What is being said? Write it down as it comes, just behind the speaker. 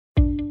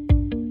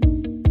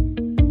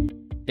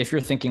if you're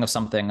thinking of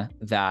something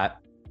that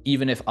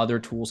even if other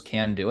tools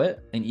can do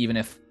it, and even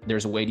if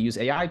there's a way to use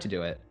AI to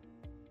do it,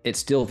 it's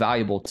still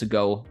valuable to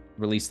go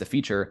release the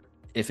feature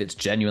if it's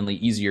genuinely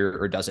easier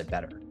or does it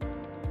better.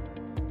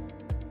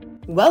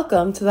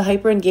 Welcome to the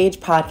Hyper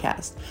Engaged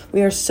podcast.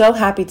 We are so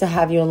happy to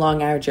have you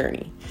along our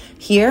journey.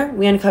 Here,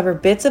 we uncover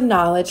bits of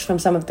knowledge from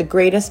some of the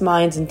greatest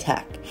minds in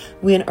tech.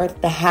 We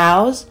unearth the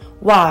hows,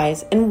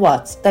 whys, and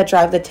whats that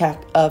drive the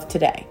tech of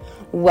today.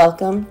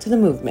 Welcome to the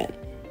movement.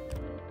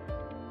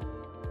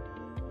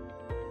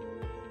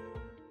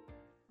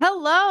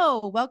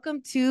 Hello,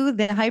 welcome to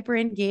the Hyper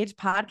Engaged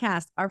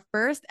podcast, our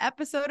first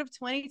episode of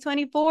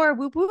 2024.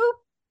 Whoop, whoop.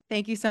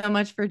 Thank you so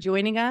much for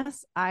joining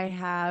us. I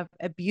have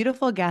a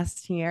beautiful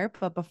guest here,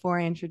 but before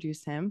I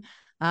introduce him,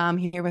 I'm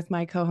here with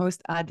my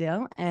co-host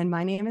Adil, and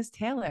my name is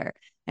Taylor,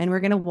 and we're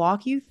going to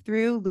walk you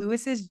through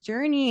Lewis's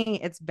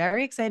journey. It's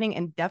very exciting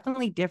and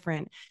definitely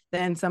different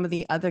than some of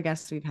the other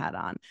guests we've had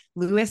on.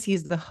 Lewis,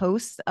 he's the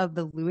host of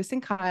the Lewis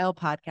and Kyle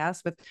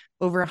podcast with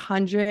over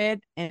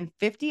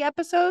 150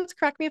 episodes.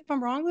 Correct me if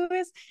I'm wrong,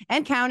 Lewis,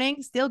 and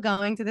counting, still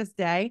going to this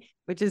day,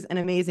 which is an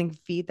amazing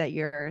feat that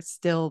you're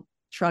still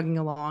trugging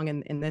along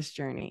in this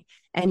journey.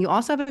 And you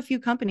also have a few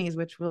companies,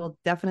 which we'll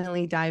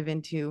definitely dive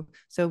into.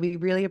 So we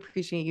really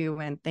appreciate you.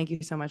 And thank you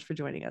so much for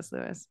joining us,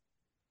 Lewis.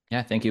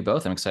 Yeah, thank you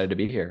both. I'm excited to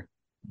be here.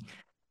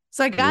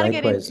 So I got to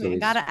get into it. I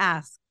got to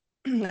ask,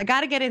 I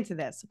got to get into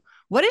this.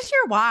 What is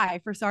your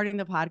why for starting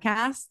the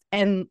podcast,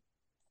 and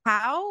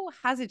how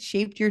has it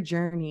shaped your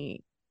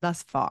journey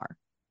thus far?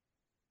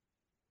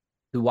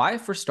 The why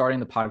for starting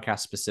the podcast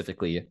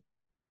specifically,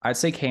 I'd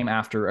say came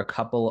after a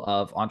couple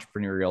of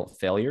entrepreneurial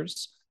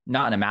failures.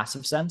 Not in a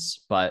massive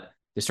sense, but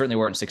they certainly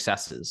weren't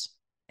successes.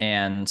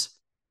 And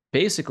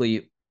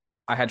basically,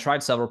 I had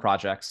tried several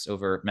projects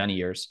over many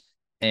years.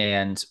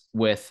 And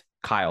with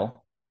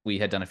Kyle, we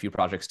had done a few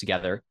projects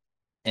together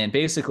and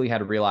basically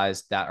had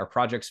realized that our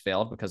projects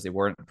failed because they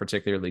weren't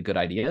particularly good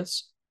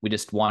ideas. We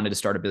just wanted to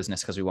start a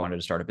business because we wanted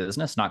to start a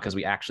business, not because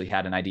we actually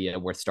had an idea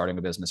worth starting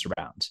a business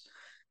around.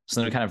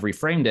 So then we kind of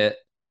reframed it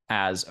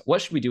as,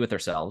 what should we do with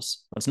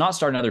ourselves? Let's not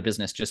start another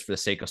business just for the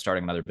sake of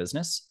starting another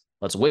business.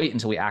 Let's wait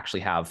until we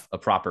actually have a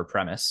proper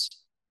premise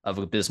of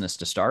a business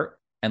to start,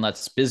 and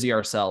let's busy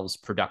ourselves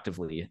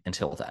productively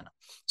until then.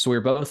 So we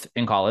were both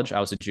in college. I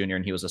was a junior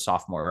and he was a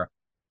sophomore.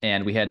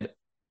 And we had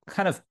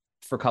kind of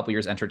for a couple of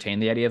years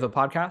entertained the idea of a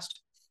podcast.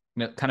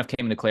 It kind of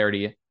came into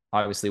clarity,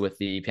 obviously, with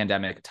the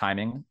pandemic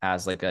timing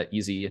as like an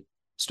easy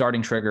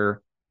starting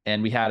trigger.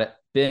 And we had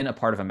been a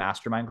part of a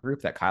mastermind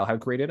group that Kyle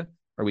had created,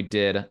 where we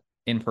did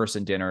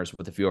in-person dinners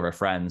with a few of our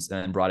friends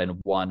and then brought in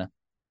one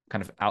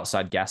kind of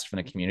outside guest from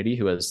the community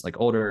who was like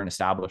older and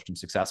established and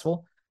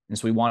successful. And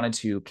so we wanted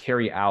to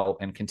carry out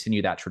and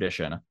continue that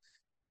tradition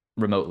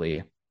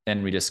remotely.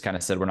 And we just kind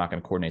of said, we're not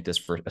going to coordinate this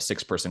for a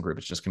 6-person group.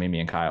 It's just going to be me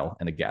and Kyle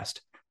and the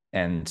guest.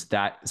 And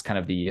that is kind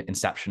of the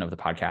inception of the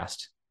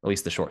podcast, at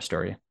least the short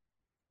story.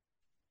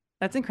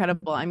 That's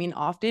incredible. I mean,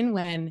 often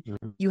when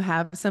you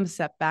have some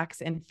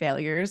setbacks and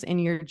failures in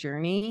your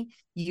journey,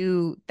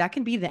 that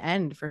can be the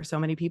end for so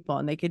many people.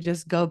 And they could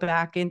just go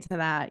back into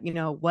that,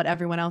 what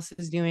everyone else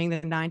is doing,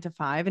 the 9 to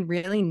 5, and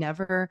really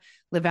never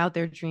live out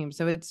their dreams.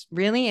 So it's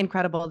really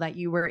incredible that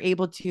you were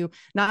able to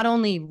not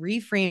only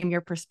reframe your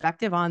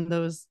perspective on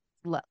those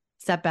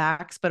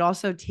setbacks, but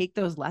also take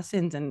those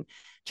lessons and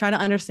try to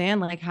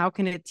understand, like, how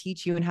can it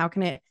teach you and how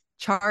can it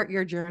chart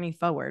your journey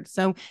forward.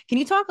 So can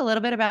you talk a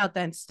little bit about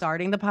then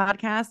starting the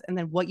podcast and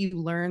then what you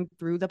learned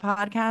through the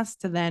podcast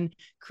to then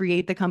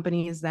create the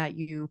companies that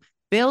you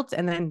built,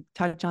 and then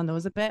touch on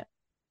those a bit?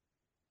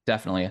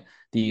 Definitely.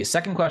 The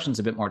second question is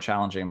a bit more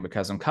challenging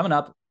because I'm coming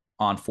up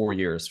on 4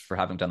 years for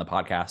having done the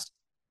podcast.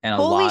 And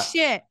holy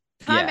shit.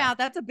 Time out.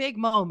 That's a big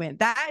moment.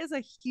 That is a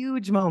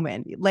huge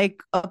moment.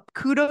 Like,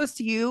 kudos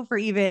to you for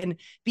even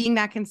being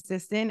that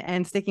consistent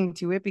and sticking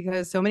to it,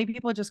 because so many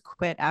people just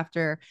quit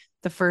after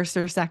the first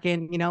or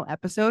second,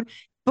 episode.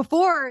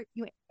 Before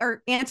you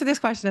answer this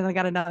question, I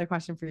got another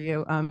question for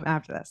you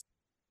after this.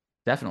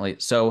 Definitely.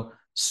 So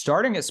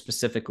starting it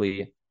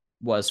specifically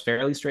was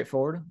fairly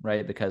straightforward,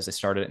 right? Because I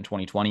started it in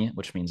 2020,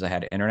 which means I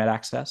had internet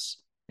access,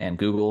 and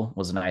Google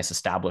was a nice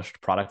established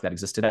product that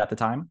existed at the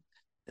time.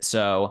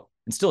 So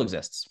it still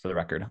exists, for the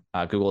record.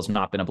 Google has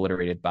not been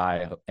obliterated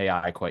by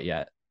AI quite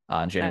yet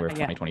in January of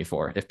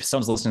 2024. If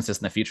someone's listening to this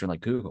in the future,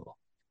 like, Google,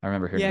 I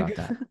remember hearing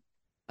about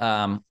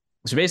that.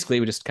 So basically,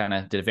 we just kind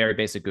of did a very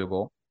basic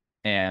Google,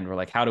 and we're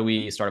like, how do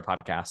we start a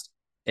podcast?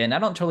 And I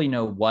don't totally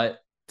know what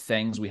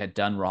things we had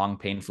done wrong,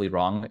 painfully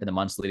wrong, in the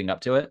months leading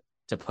up to it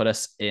to put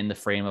us in the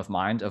frame of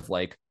mind of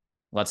like,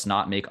 let's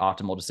not make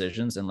optimal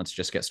decisions and let's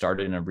just get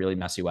started in a really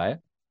messy way.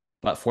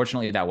 But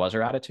fortunately, that was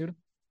our attitude.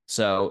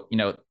 So,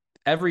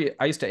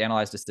 I used to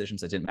analyze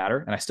decisions that didn't matter,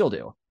 and I still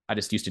do. I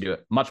just used to do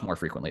it much more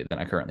frequently than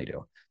I currently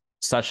do,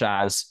 such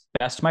as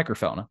best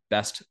microphone,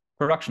 best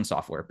production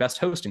software, best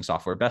hosting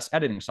software, best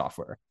editing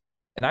software.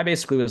 And I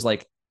basically was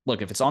like,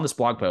 look, if it's on this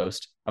blog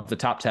post of the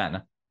top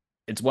 10,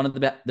 it's one of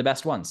the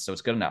best ones, so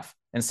it's good enough.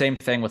 And same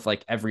thing with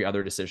like every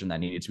other decision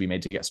that needed to be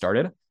made to get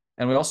started.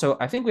 And we also,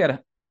 I think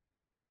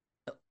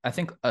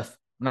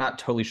I'm not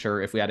totally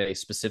sure if we had a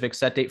specific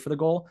set date for the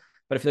goal,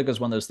 but I feel like it was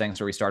one of those things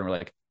where we started and we're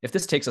like, if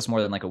this takes us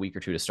more than like a week or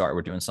two to start,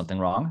 we're doing something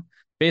wrong.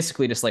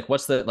 Basically, just like,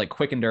 what's the like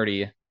quick and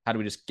dirty? How do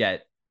we just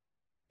get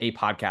a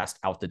podcast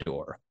out the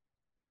door?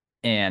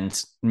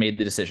 And made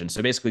the decision.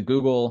 So basically,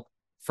 Google,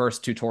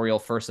 first tutorial,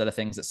 first set of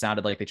things that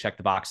sounded like they checked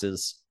the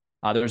boxes.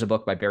 There was a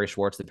book by Barry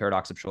Schwartz, The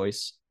Paradox of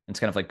Choice. It's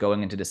kind of like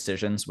going into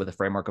decisions with a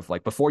framework of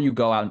like, before you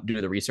go out and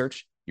do the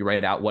research, you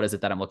write out, what is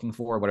it that I'm looking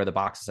for? What are the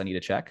boxes I need to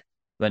check?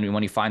 Then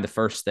when you find the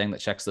first thing that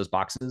checks those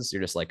boxes,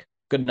 you're just like,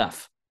 good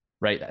enough,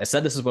 right? I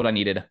said this is what I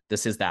needed.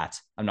 This is that.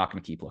 I'm not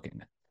going to keep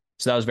looking.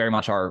 So that was very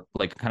much our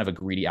like kind of a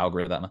greedy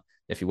algorithm,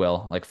 if you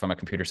will, like from a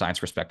computer science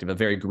perspective, a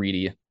very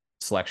greedy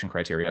selection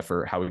criteria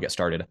for how we get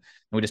started. And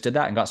we just did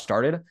that and got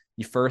started.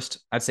 The first,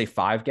 I'd say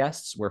 5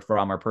 guests were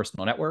from our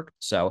personal network.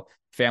 So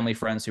family,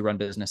 friends who run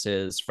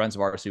businesses, friends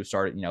of ours who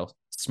started,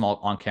 small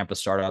on-campus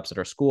startups at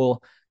our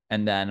school.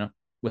 And then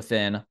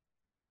within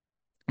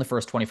the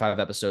first 25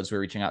 episodes, we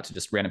were reaching out to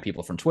just random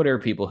people from Twitter,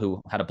 people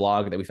who had a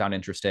blog that we found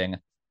interesting.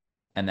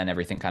 And then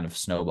everything kind of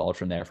snowballed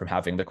from there, from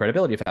having the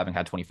credibility of having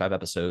had 25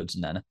 episodes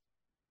and then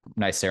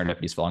nice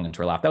serendipities falling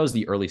into our lap. That was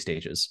the early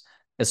stages.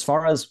 As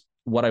far as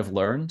what I've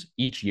learned,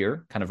 each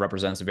year kind of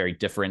represents a very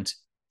different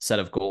set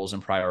of goals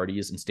and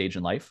priorities and stage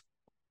in life.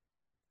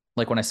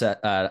 Like when I said,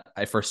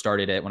 I first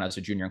started it when I was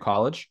a junior in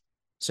college.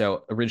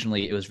 So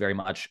originally it was very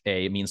much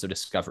a means of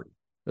discovery.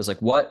 It was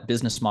like, what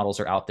business models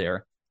are out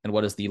there and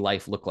what does the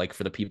life look like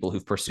for the people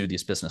who've pursued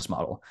this business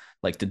model?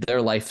 Like, did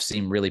their life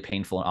seem really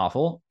painful and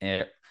awful?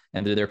 And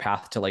did their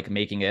path to like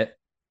making it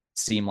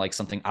seem like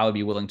something I would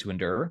be willing to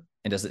endure?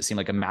 And does it seem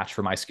like a match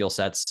for my skill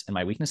sets and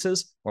my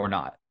weaknesses or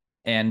not?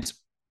 And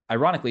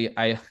ironically,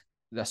 I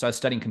was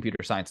studying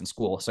computer science in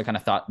school. So I kind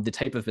of thought the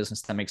type of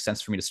business that makes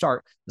sense for me to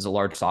start is a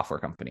large software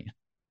company.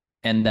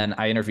 And then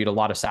I interviewed a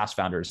lot of SaaS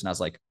founders and I was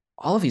like,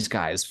 all of these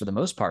guys, for the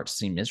most part,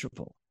 seem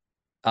miserable.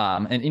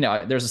 And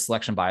there's a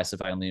selection bias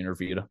if I only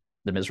interviewed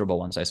the miserable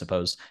ones, I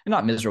suppose. And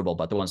not miserable,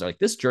 but the ones that are like,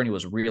 this journey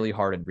was really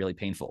hard and really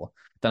painful.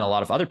 Then a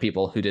lot of other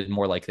people who did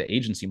more like the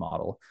agency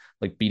model,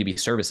 like B2B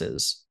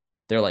services,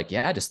 they're like,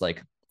 yeah, just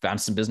like found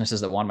some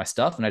businesses that wanted my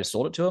stuff and I just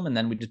sold it to them and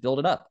then we just build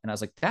it up. And I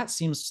was like, that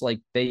seems like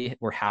they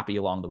were happy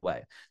along the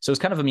way. So it's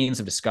kind of a means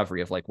of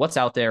discovery of like what's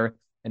out there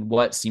and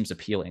what seems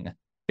appealing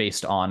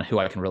based on who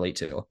I can relate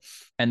to.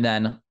 And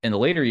then in the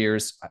later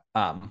years,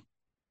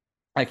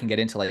 I can get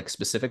into like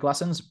specific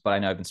lessons, but I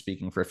know I've been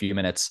speaking for a few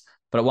minutes.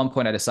 But at one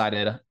point I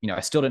decided, I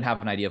still didn't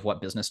have an idea of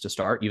what business to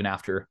start, even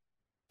after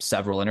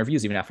several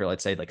interviews, even after,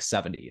 let's say, like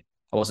 70.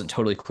 I wasn't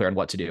totally clear on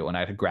what to do, and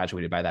I had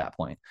graduated by that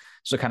point.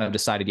 So I kind of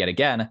decided yet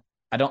again,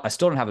 I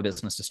still don't have a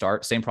business to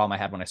start. Same problem I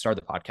had when I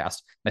started the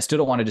podcast. I still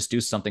don't want to just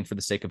do something for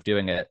the sake of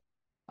doing it,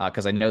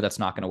 because I know that's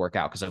not going to work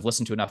out, because I've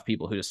listened to enough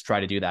people who just try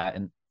to do that,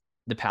 and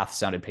the path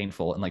sounded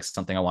painful and like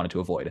something I wanted to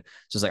avoid.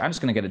 So it's like, I'm just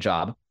going to get a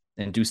job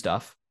and do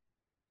stuff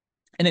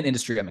in an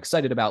industry I'm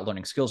excited about,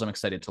 learning skills I'm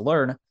excited to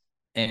learn.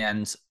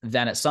 And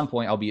then at some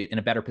point I'll be in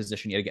a better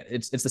position yet again.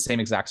 It's the same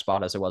exact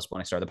spot as I was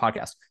when I started the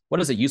podcast. What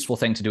is a useful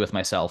thing to do with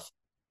myself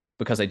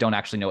because I don't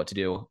actually know what to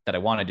do that I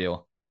want to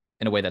do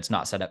in a way that's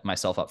not set up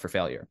myself up for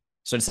failure?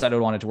 So I decided I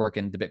wanted to work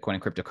in the Bitcoin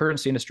and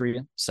cryptocurrency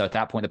industry. So at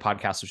that point, the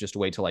podcast was just a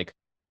way to like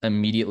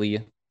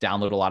immediately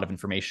download a lot of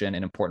information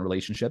and important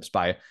relationships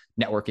by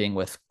networking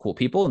with cool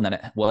people. And then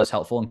it was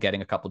helpful in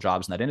getting a couple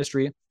jobs in that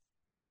industry. And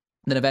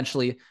then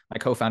eventually my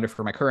co-founder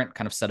for my current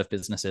kind of set of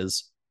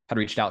businesses had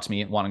reached out to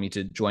me wanting me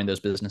to join those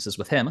businesses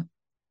with him.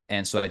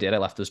 And so I did. I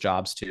left those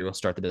jobs to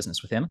start the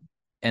business with him.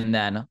 And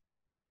then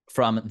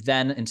from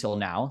then until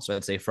now, so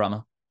I'd say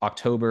from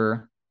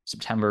October,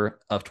 September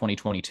of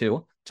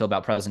 2022 till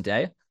about present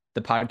day,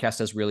 the podcast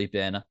has really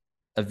been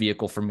a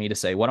vehicle for me to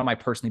say, what am I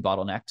personally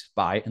bottlenecked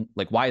by? And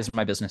like, why is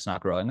my business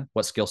not growing?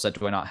 What skill set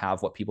do I not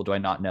have? What people do I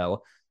not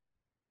know?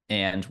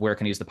 And where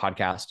can I use the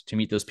podcast to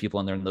meet those people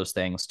and learn those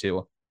things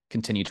to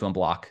continue to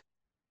unblock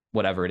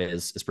whatever it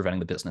is preventing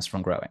the business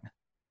from growing?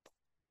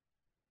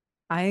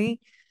 I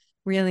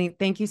really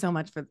thank you so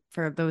much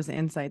for those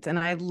insights. And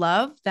I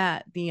love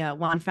that the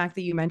one fact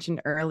that you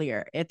mentioned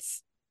earlier,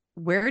 it's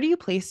where do you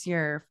place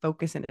your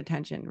focus and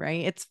attention,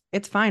 right?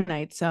 It's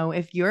finite. So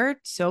if you're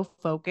so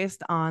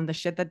focused on the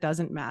shit that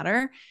doesn't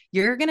matter,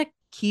 you're going to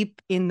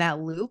keep in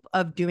that loop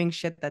of doing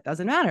shit that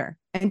doesn't matter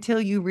until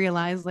you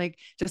realize, like,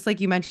 just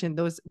like you mentioned,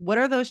 what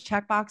are those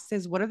check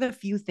boxes? What are the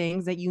few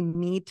things that you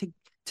need to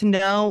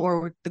know,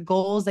 or the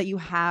goals that you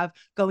have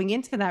going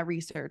into that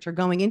research or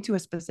going into a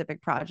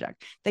specific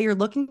project that you're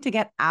looking to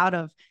get out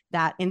of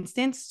that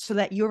instance, so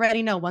that you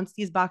already know once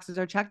these boxes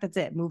are checked, that's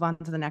it, move on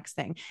to the next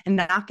thing, and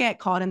not get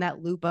caught in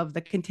that loop of the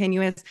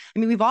continuous. I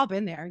mean, we've all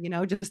been there,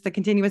 just the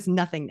continuous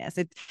nothingness.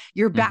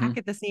 You're back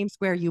at the same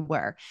square you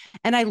were.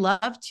 And I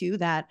love too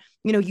that,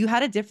 you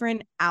had a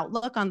different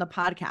outlook on the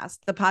podcast.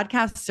 The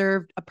podcast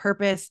served a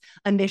purpose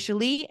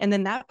initially, and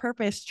then that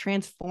purpose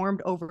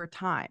transformed over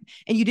time.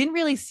 And you didn't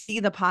really see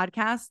the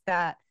podcast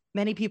that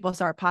many people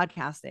start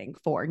podcasting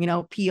for,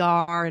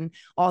 PR and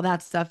all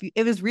that stuff.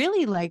 It was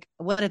really like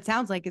what it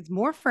sounds like. It's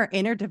more for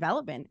inner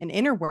development and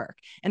inner work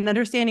and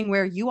understanding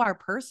where you are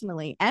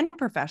personally and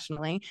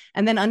professionally,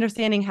 and then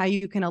understanding how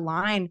you can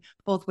align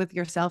both with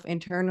yourself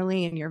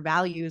internally and your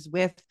values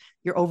with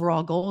your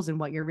overall goals and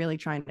what you're really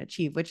trying to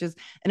achieve, which is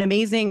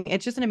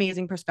it's just an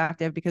amazing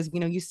perspective because,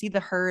 you see the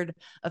herd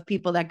of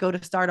people that go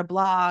to start a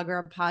blog or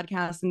a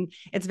podcast, and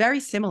it's very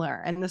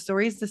similar and the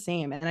story is the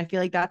same. And I feel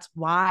like that's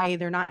why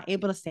they're not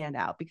able to stand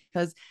out,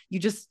 because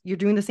you're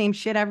doing the same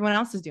shit everyone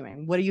else is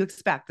doing. What do you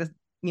expect?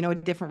 A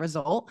different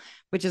result,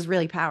 which is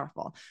really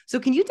powerful. So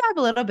can you dive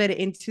a little bit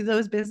into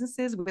those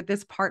businesses with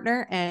this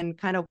partner and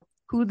kind of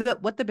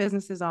what the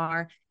businesses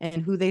are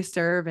and who they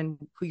serve and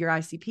who your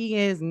ICP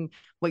is and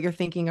what you're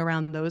thinking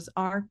around those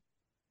are?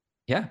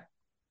 Yeah.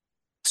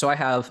 So I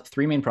have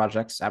three main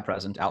projects at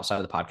present outside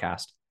of the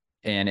podcast,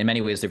 and in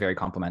many ways, they're very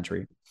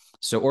complementary.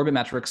 So Orbit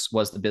Metrics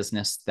was the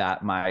business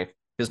that my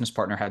business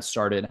partner had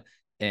started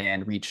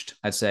and reached,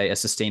 I'd say, a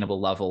sustainable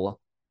level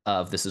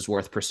of this is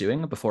worth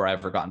pursuing before I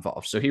ever got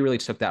involved. So he really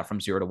took that from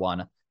 0 to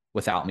 1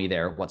 without me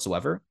there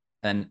whatsoever.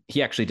 And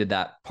he actually did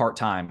that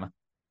part-time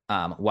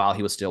while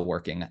he was still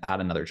working at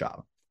another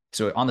job.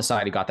 So on the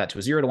side, he got that to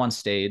a 0 to 1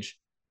 stage,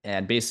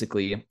 and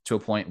basically to a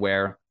point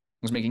where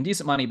he was making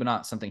decent money, but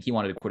not something he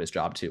wanted to quit his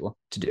job to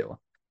do.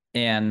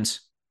 And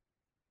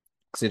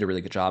because he did a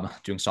really good job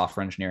doing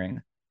software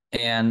engineering.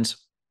 And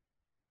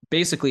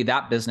basically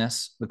that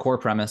business, the core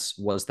premise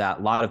was that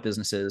a lot of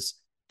businesses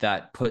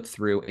that put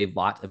through a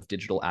lot of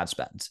digital ad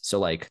spend. So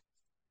like,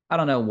 I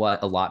don't know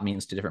what a lot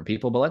means to different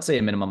people, but let's say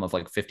a minimum of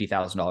like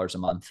 $50,000 a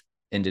month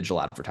in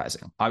digital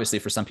advertising. Obviously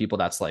for some people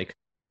that's like,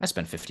 I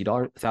spend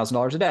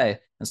 $50,000 a day.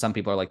 And some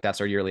people are like,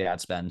 that's our yearly ad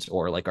spend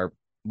or like our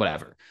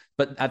whatever.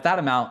 But at that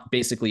amount,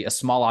 basically a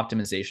small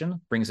optimization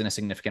brings in a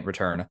significant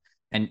return.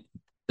 And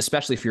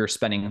especially if you're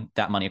spending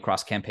that money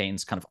across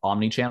campaigns, kind of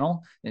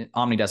omni-channel,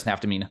 omni doesn't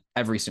have to mean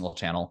every single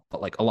channel,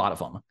 but like a lot of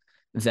them,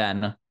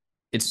 then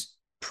it's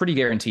pretty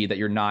guaranteed that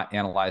you're not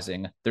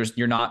analyzing,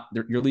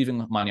 you're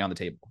leaving money on the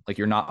table. Like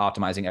you're not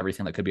optimizing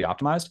everything that could be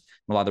optimized.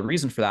 And a lot of the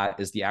reason for that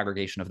is the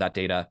aggregation of that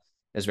data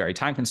is very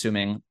time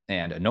consuming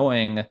and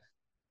annoying,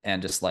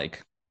 and just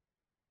like,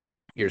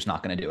 you're just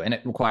not going to do it. And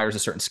it requires a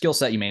certain skill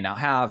set you may not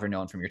have or no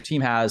one from your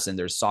team has. And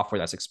there's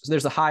software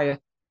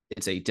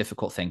it's a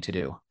difficult thing to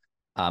do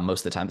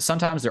most of the time.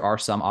 Sometimes there are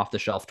some off the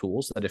shelf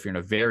tools that if you're in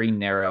a very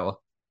narrow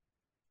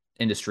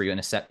industry in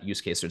a set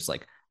use case, it's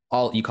like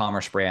all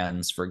e-commerce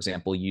brands, for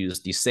example,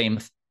 use the same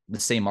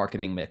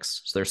marketing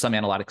mix. So there's some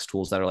analytics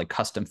tools that are like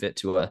custom fit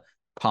to a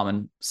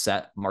common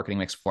set marketing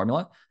mix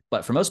formula.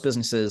 But for most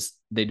businesses,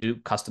 they do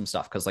custom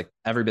stuff because like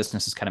every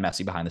business is kind of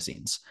messy behind the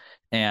scenes.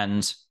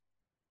 And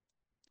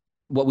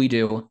what we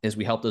do is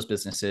we help those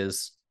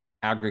businesses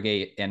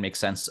aggregate and make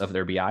sense of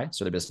their BI,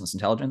 so their business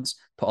intelligence,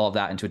 put all of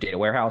that into a data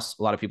warehouse.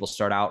 A lot of people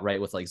start out right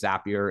with like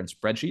Zapier and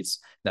spreadsheets.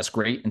 That's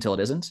great until it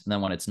isn't. And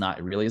then when it's not,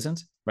 it really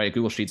isn't, right?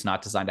 Google Sheet's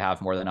not designed to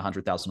have more than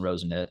 100,000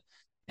 rows in it.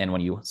 And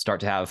when you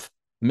start to have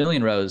a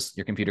million rows,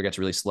 your computer gets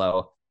really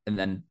slow. And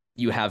then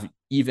you have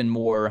even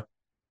more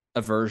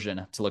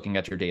aversion to looking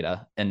at your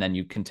data, and then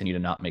you continue to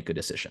not make good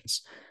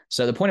decisions.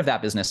 So the point of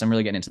that business, I'm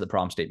really getting into the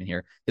problem statement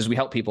here, is we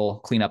help people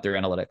clean up their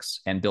analytics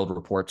and build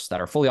reports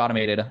that are fully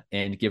automated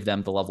and give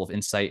them the level of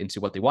insight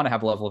into what they want to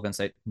have a level of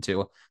insight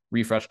into,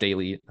 refresh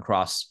daily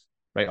across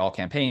all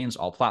campaigns,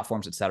 all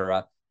platforms, et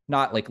cetera.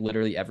 Not like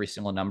literally every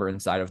single number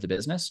inside of the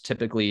business,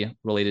 typically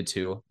related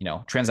to,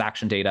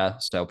 transaction data,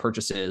 so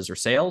purchases or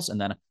sales, and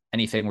then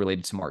anything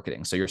related to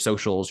marketing. So your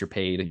socials, your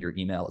paid, your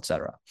email, et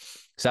cetera.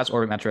 So that's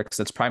Orbit Metrics.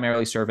 That's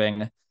primarily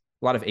serving a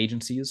lot of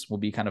agencies, will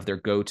be kind of their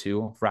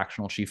go-to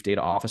fractional chief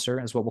data officer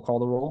is what we'll call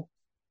the role,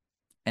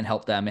 and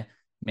help them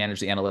manage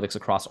the analytics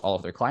across all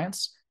of their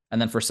clients. And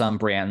then for some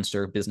brands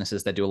or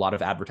businesses that do a lot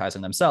of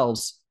advertising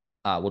themselves,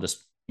 we'll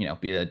just,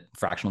 be a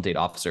fractional data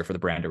officer for the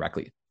brand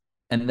directly.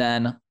 And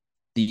then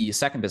the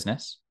second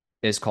business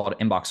is called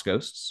Inbox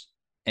Ghosts.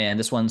 And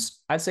this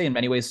one's, I'd say in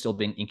many ways, still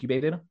being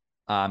incubated.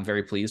 I'm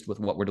very pleased with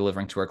what we're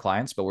delivering to our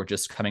clients, but we're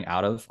just coming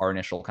out of our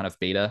initial kind of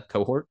beta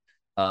cohort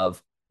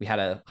of, we had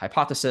a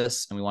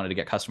hypothesis and we wanted to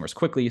get customers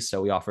quickly.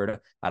 So we offered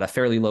at a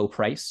fairly low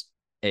price,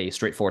 a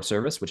straightforward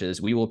service, which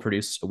is we will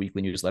produce a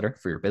weekly newsletter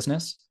for your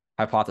business.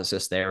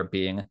 Hypothesis there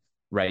being,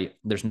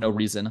 there's no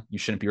reason you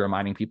shouldn't be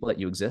reminding people that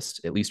you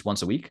exist at least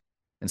once a week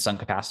in some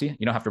capacity.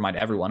 You don't have to remind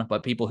everyone,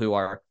 but people who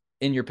are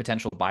in your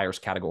potential buyers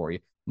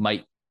category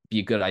might be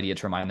a good idea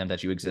to remind them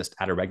that you exist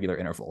at a regular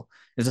interval.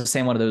 It's the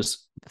same one of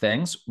those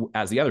things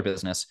as the other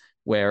business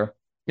where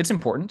it's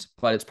important,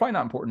 but it's probably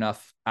not important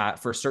enough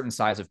for a certain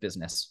size of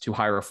business to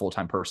hire a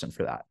full-time person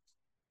for that,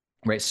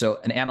 right? So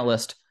an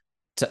analyst,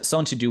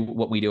 someone to do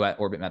what we do at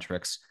Orbit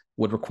Metrics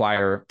would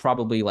require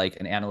probably like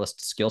an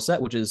analyst skill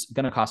set, which is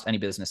going to cost any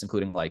business,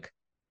 including like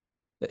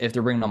if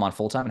they're bringing them on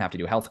full-time and have to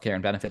do healthcare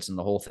and benefits and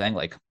the whole thing,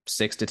 like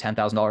 $6,000 to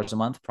 $10,000 a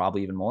month,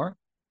 probably even more.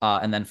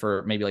 And then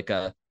for maybe like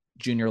a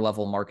junior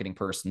level marketing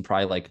person,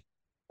 probably like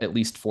at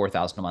least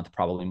 $4,000 a month,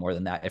 probably more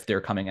than that if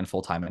they're coming in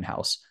full-time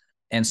in-house.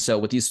 And so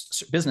with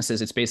these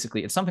businesses,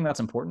 it's something that's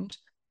important,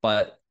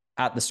 but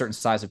at the certain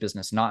size of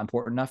business, not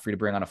important enough for you to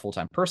bring on a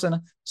full-time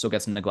person. So it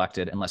gets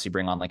neglected unless you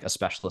bring on like a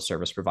specialist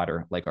service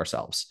provider like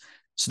ourselves.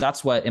 So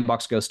that's what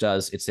Inbox Ghost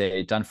does. It's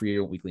a done for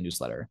you weekly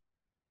newsletter.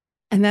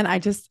 And then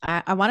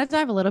I want to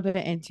dive a little bit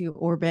into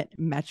Orbit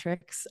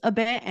metrics a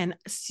bit, and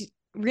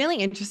really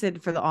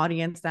interested for the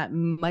audience that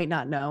might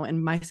not know,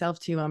 and myself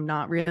too, I'm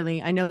not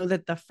really. I know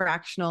that the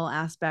fractional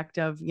aspect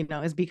of,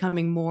 is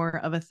becoming more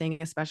of a thing,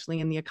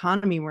 especially in the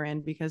economy we're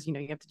in, because, you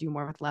have to do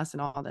more with less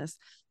and all this.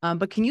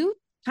 But can you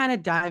kind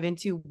of dive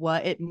into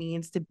what it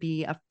means to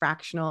be a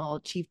fractional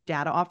chief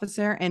data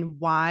officer and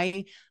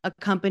why a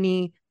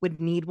company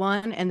would need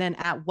one? And then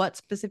at what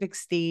specific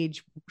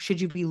stage should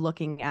you be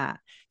looking at,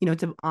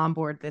 to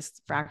onboard this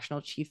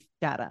fractional chief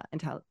data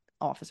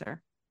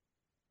officer?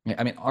 Yeah,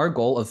 I mean, our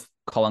goal of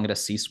calling it a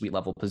C-suite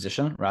level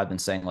position rather than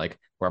saying like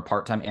we're a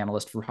part-time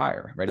analyst for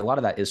hire, right? A lot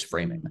of that is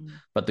framing,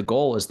 but the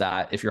goal is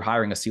that if you're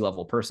hiring a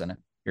C-level person,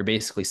 you're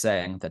basically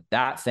saying that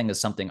that thing is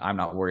something I'm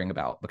not worrying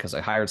about because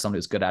I hired someone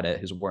who's good at it,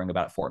 who's worrying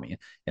about it for me,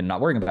 and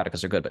not worrying about it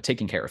because they're good, but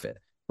taking care of it.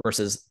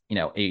 Versus,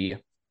 a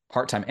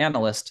part-time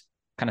analyst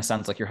kind of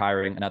sounds like you're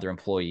hiring another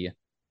employee,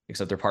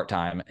 except they're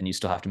part-time and you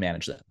still have to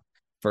manage them.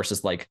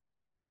 Versus like,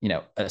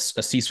 a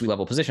C-suite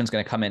level position is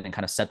going to come in and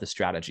kind of set the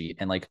strategy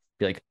and like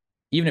be like,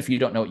 even if you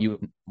don't know what you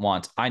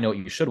want, I know what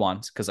you should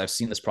want because I've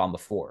seen this problem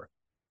before.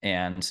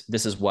 And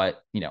this is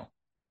what,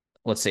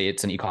 let's say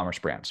it's an e-commerce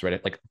brand,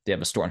 right? Like they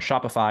have a store on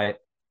Shopify.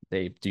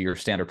 They do your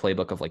standard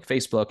playbook of like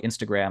Facebook,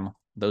 Instagram,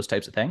 those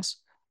types of things.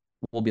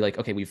 We'll be like,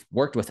 okay, we've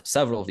worked with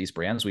several of these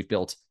brands. We've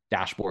built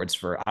dashboards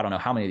for, I don't know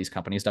how many of these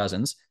companies,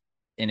 dozens.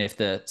 And if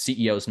the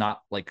CEO is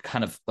not like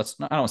kind of, I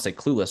don't want to say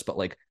clueless, but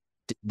like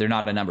they're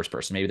not a numbers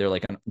person. Maybe they're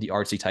like the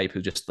artsy type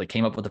who just like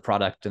came up with the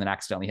product and then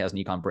accidentally has an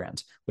ecom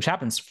brand, which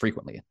happens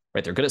frequently,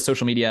 right? They're good at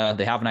social media.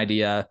 They have an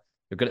idea.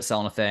 They're good at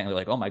selling a thing. They're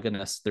like, oh my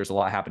goodness, there's a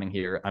lot happening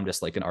here. I'm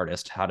just like an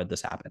artist. How did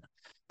this happen?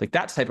 Like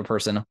that type of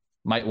person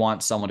might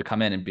want someone to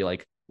come in and be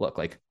like, look,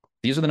 like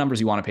these are the numbers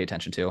you want to pay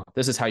attention to.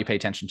 This is how you pay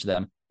attention to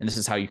them. And this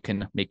is how you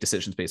can make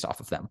decisions based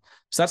off of them.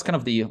 So that's kind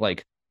of the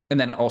like, and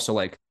then also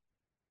like,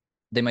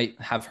 they might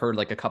have heard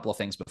like a couple of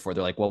things before.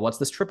 They're like, well, what's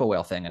this triple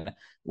whale thing? And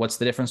what's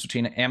the difference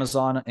between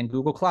Amazon and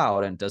Google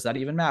Cloud? And does that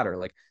even matter?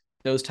 Like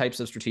those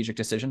types of strategic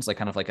decisions, like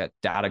kind of like a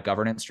data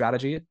governance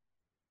strategy,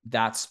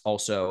 that's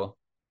also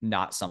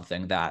not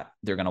something that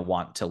they're going to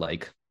want to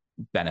like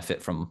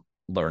benefit from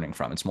learning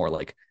from. It's more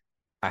like,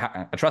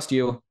 I trust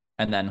you.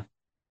 And then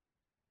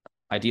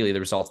ideally the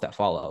results that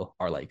follow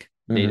are like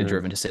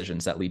data-driven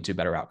decisions that lead to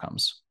better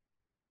outcomes.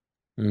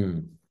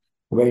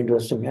 Very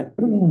interesting.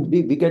 And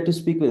we get to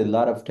speak with a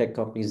lot of tech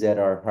companies that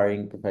are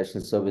hiring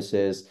professional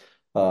services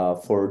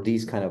for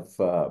these kind of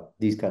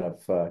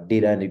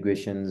data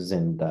integrations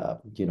and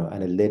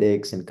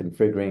analytics and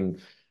configuring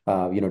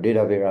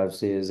data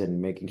warehouses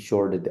and making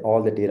sure that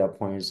all the data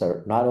points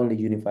are not only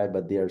unified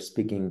but they are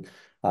speaking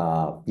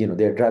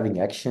they're driving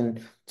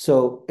action.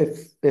 So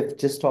if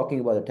just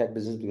talking about the tech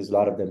business, because a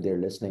lot of them they're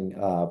listening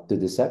to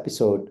this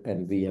episode,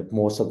 and we have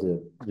most of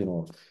the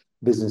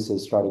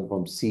businesses starting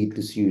from seed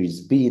to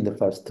Series B in the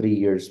first 3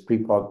 years,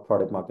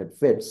 product market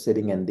fit,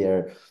 sitting in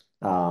there.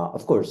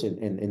 Of course,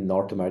 in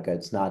North America,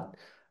 it's not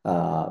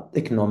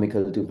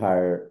economical to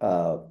hire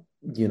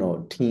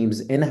teams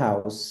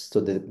in-house,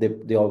 so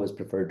they always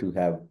prefer to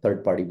have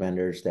third-party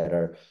vendors that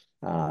are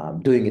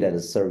doing it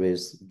as a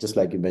service, just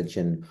like you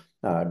mentioned,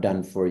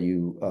 done for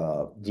you,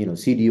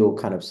 CDO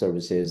kind of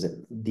services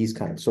and these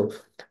kinds. So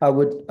I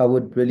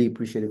would really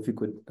appreciate if you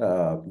could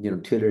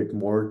tailor it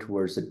more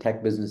towards the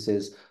tech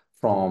businesses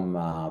from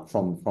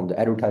the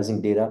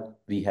advertising data.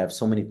 We have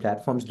so many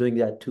platforms doing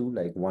that too.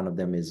 Like one of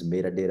them is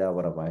Metadata.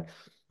 One of my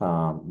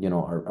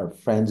our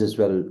friends as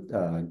well,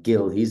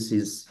 Gil, he's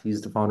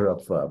the founder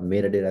of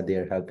Metadata.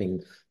 They're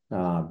helping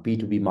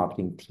B2B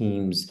marketing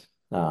teams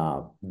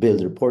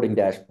build reporting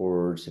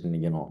dashboards and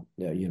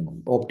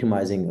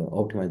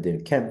optimize their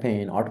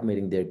campaign,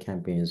 automating their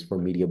campaigns for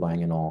media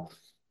buying and all.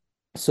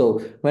 So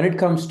when it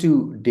comes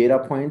to data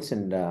points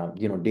and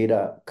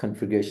data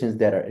configurations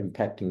that are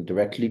impacting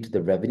directly to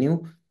the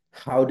revenue,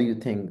 how do you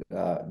think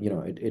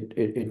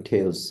it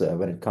entails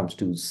when it comes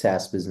to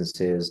SaaS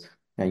businesses,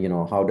 and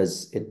how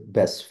does it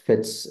best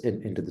fits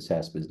into the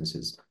SaaS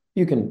businesses?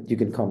 You can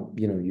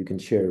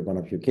share one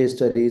of your case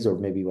studies or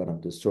maybe one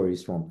of the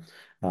stories from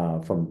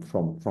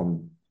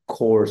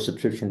core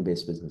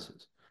subscription-based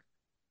businesses.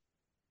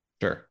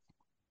 Sure.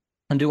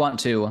 I do want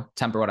to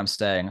temper what I'm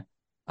saying.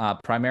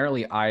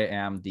 Primarily, I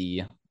am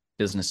the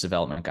business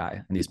development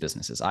guy in these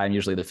businesses. I am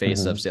usually the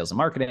face of sales and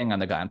marketing. I'm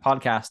the guy on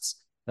podcasts.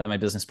 My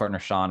business partner,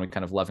 Sean, we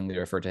kind of lovingly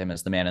refer to him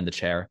as the man in the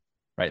chair,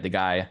 right? The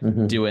guy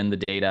doing the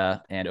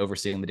data and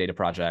overseeing the data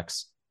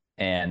projects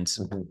and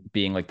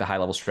being like the high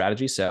level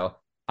strategy. So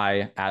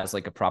I, as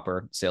like a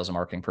proper sales and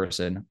marketing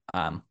person,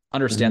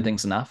 understand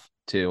things enough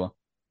to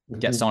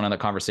get someone on the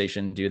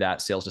conversation, do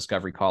that sales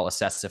discovery call,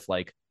 assess if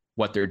like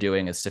what they're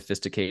doing is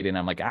sophisticated. And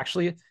I'm like,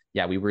 actually,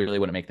 yeah, we really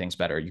want to make things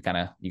better. You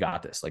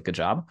got this, like, good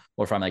job.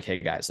 Or if I'm like, hey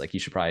guys, like you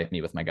should probably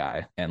meet with my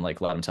guy and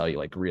like, let him tell you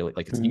like, really,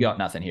 like you got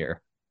nothing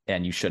here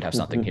and you should have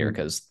something here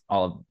because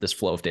all of this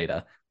flow of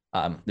data.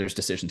 there's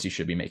decisions you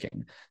should be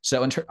making.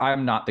 So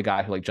I'm not the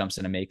guy who like jumps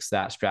in and makes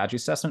that strategy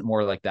assessment,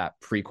 more like that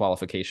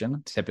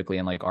pre-qualification, typically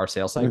in like our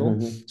sales cycle.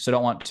 Mm-hmm. So I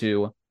don't want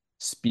to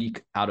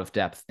speak out of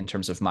depth in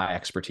terms of my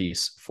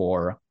expertise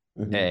for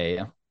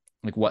Mm-hmm.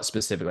 like what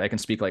specifically. I can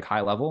speak like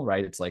high level,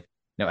 right? It's like,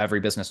 every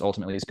business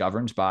ultimately is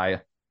governed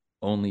by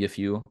only a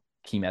few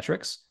key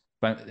metrics.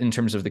 But in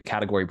terms of the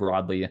category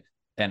broadly,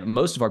 and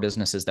most of our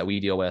businesses that we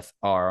deal with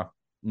are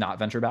not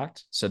venture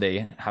backed. So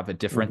they have a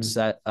different Mm-hmm.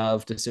 set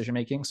of decision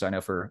making. So I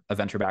know for a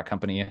venture backed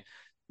company,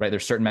 right,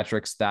 there's certain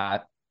metrics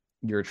that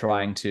you're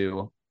trying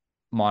to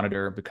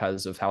monitor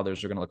because of how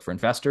those are going to look for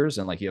investors.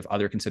 And like you have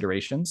other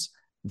considerations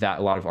that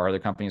a lot of our other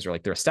companies are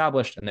like, they're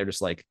established and they're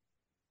just like,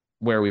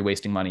 where are we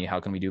wasting money? How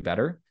can we do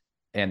better?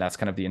 And that's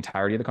kind of the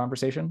entirety of the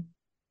conversation.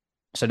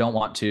 So I don't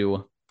want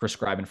to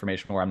prescribe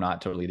information where I'm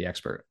not totally the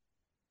expert.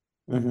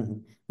 Mm-hmm.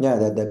 Yeah,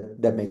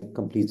 that makes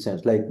complete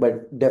sense. Like,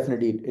 but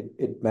definitely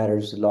it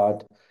matters a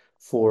lot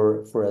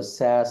for a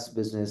SaaS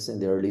business in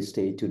the early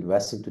stage to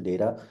invest into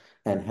data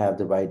and have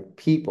the right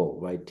people,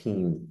 right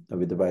team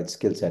with the right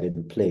skill set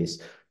in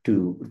place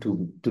to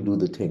do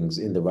the things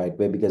in the right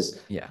way. Because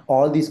Yeah.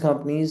 all these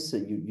companies,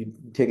 you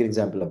take an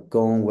example of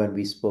Gong when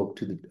we spoke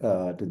to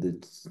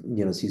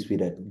the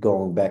C-suite at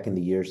Gong back in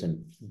the years,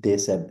 and they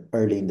said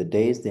early in the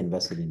days they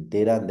invested in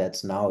data, and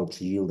that's now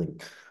it's yielding.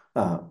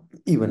 Uh,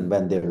 Even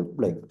when they're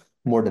like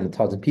more than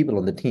 1,000 people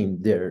on the team,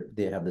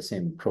 they have the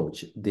same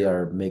approach. They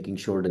are making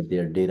sure that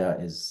their data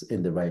is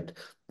in the right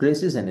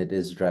places and it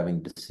is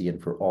driving decision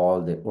for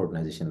all the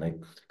organization, like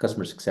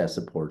customer success,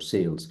 support,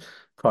 sales,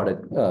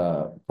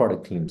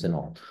 product teams, and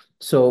all.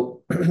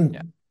 So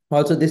Yeah.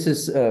 also this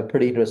is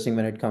pretty interesting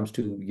when it comes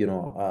to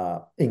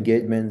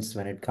engagements,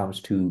 when it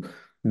comes to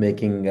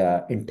making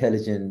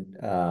intelligent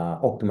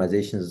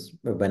optimizations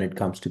when it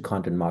comes to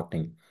content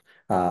marketing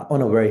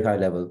on a very high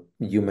level.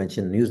 You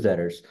mentioned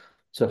newsletters.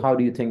 So how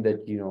do you think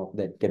that,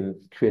 that can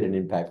create an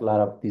impact? A lot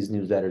of these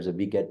newsletters that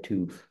we get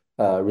to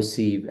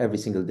receive every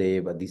single day,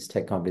 but these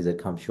tech companies that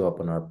come show up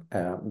on our,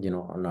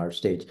 on our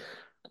stage,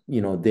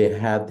 they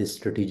have this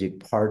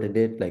strategic part in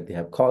it. Like they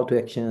have call to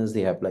actions,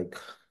 they have like,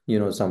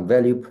 some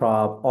value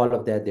prop, all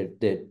of that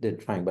they're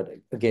trying. But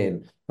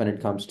again, when it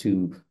comes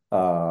to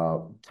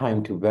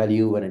time to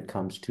value, when it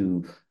comes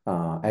to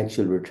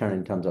actual return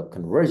in terms of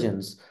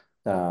conversions,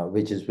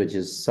 which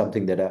is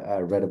something that I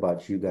read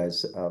about you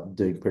guys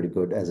doing pretty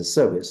good as a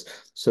service.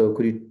 So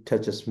could you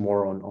touch us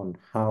more on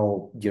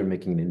how you're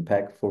making an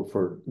impact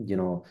for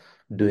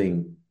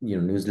doing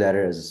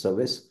newsletter as a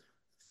service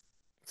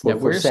Yeah. for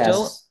We're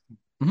still, SaaS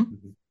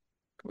mhm.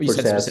 You for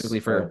said specifically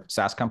SaaS for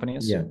SaaS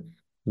companies. yeah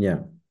yeah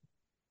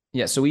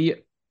Yeah. So we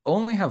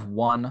only have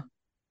one,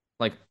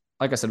 like,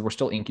 like I said, we're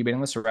still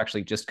incubating this. So we're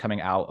actually just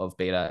coming out of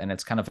beta, and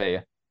it's kind of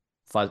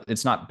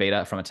it's not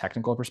beta from a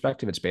technical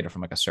perspective. It's beta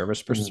from like a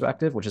service mm-hmm.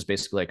 perspective, which is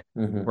basically like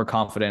Mm-hmm. we're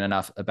confident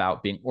enough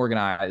about being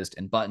organized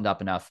and buttoned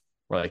up enough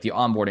where like the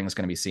onboarding is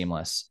going to be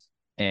seamless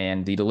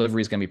and the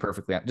delivery is going to be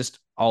perfectly, just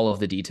all of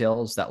the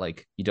details that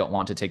like you don't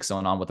want to take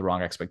someone on with the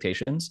wrong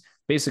expectations.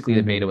 Basically,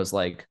 the beta Mm-hmm. was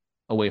like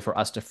a way for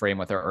us to frame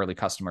with our early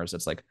customers.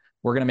 It's like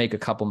we're going to make a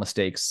couple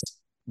mistakes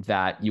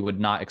that you would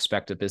not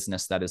expect a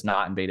business that is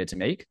not in beta to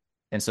make.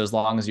 And so as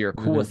long as you're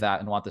cool with Mm-hmm. that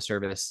and want the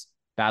service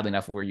badly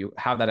enough where you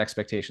have that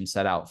expectation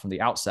set out from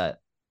the outset,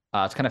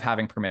 it's kind of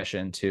having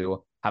permission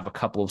to have a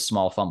couple of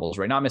small fumbles,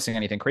 right? Not missing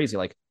anything crazy.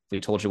 Like we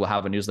told you, we'll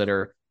have a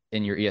newsletter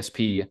in your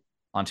ESP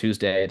on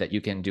Tuesday that you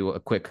can do a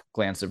quick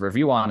glance of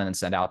review on and then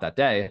send out that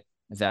day.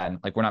 Then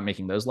like we're not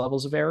making those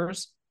levels of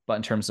errors. But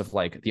in terms of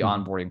like the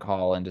Mm-hmm. onboarding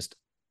call and just,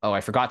 oh,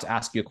 I forgot to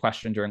ask you a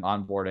question during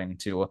onboarding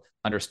to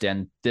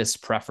understand this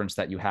preference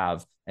that you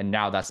have. And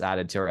now that's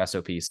added to our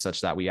SOPs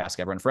such that we ask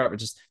everyone forever.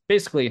 Just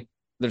basically,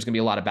 there's going to be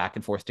a lot of back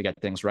and forth to get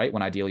things right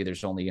when ideally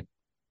there's only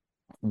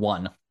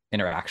one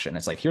interaction.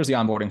 It's like, here's the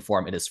onboarding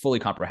form. It is fully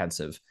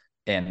comprehensive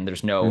and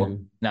there's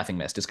Mm-hmm. nothing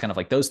missed. It's kind of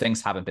like those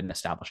things haven't been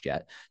established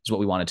yet, is what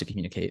we wanted to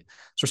communicate.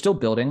 So we're still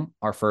building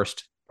our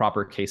first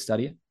proper case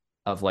study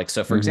of like,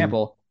 so for Mm-hmm.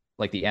 example,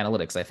 like the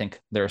analytics, I think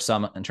there are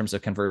some in terms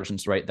of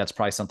conversions, right? That's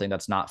probably something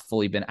that's not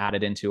fully been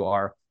added into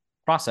our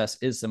process,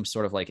 is some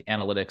sort of like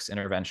analytics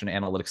intervention,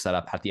 analytics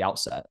setup at the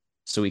outset.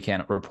 So we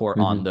can report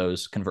on Mm-hmm.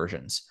 those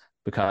conversions,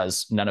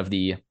 because none of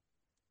the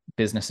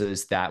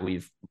businesses that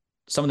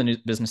some of the new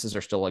businesses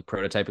are still like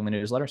prototyping the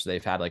newsletter. So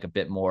they've had like a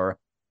bit more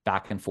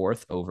back and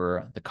forth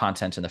over the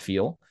content and the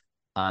feel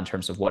in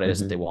terms of what it is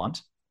that they Mm-hmm.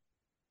 want.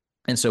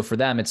 And so for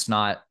them, it's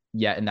not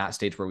yet in that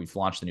stage where we've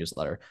launched the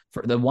newsletter.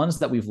 For the ones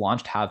that we've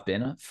launched have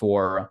been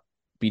for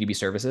B2B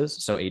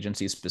services, so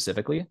agencies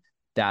specifically,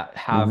 that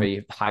have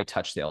Mm-hmm. a high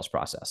touch sales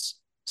process.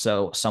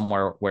 So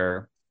somewhere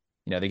where,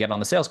 they get on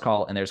the sales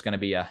call and there's going to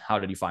be a, how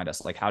did you find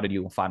us? Like, how did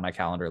you find my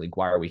calendar? Like,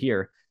 why are we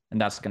here? And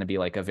that's going to be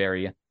like a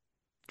very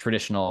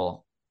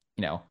traditional,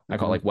 I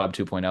call it like Mm-hmm. Web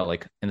 2.0,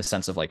 like in the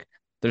sense of like,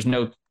 there's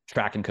no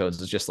tracking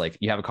codes. It's just like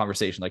you have a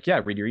conversation, like,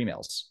 yeah, read your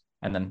emails.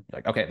 And then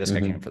like, okay, this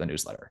guy came for Mm-hmm. the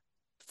newsletter.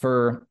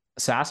 For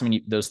SaaS, I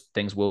mean, those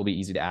things will be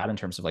easy to add in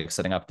terms of like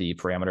setting up the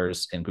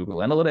parameters in Google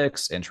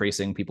Analytics and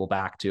tracing people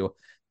back to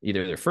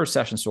either their first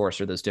session source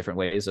or those different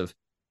ways of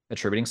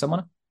attributing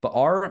someone. But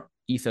our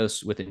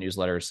ethos within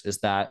newsletters is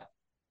that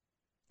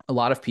a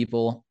lot of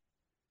people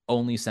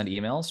only send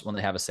emails when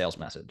they have a sales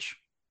message.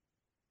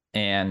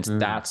 And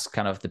that's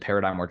kind of the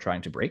paradigm we're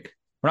trying to break.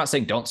 We're not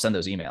saying don't send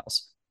those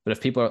emails, but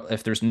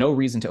if there's no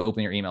reason to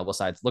open your email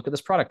besides look at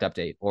this product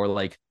update or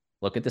like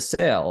look at the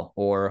sale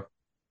or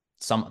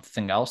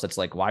something else that's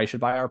like why you should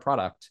buy our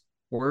product,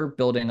 we're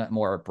building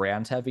more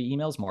brand heavy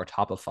emails, more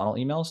top of funnel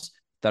emails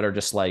that are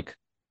just like,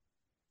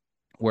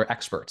 we're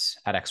experts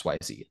at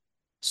XYZ.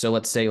 So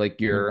let's say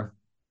like you're,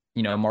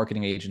 a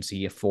marketing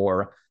agency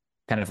for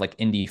kind of like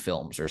indie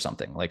films or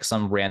something, like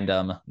some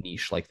random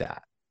niche like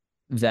that.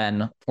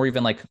 Then, or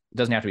even like, it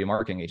doesn't have to be a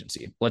marketing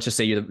agency. Let's just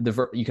say you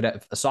could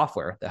have a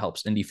software that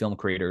helps indie film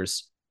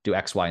creators do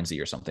X, Y, and Z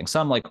or something,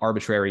 some like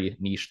arbitrary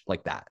niche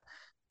like that.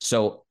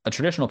 So a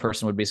traditional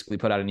person would basically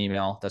put out an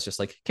email that's just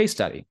like case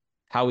study,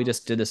 how we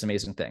just did this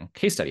amazing thing,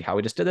 case study, how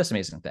we just did this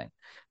amazing thing,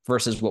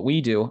 versus what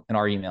we do in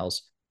our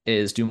emails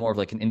is do more of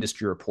like an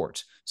industry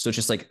report. So it's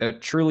just like a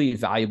truly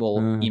valuable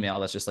email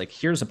that's just like,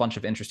 here's a bunch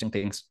of interesting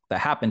things that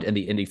happened in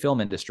the indie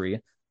film industry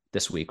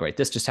this week, right?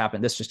 This just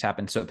happened.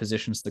 So it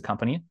positions the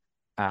company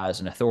as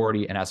an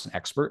authority and as an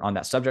expert on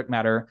that subject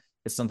matter.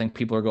 It's something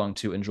people are going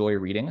to enjoy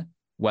reading,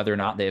 whether or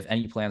not they have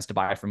any plans to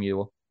buy from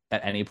you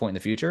at any point in the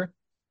future.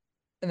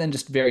 And then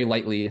just very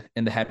lightly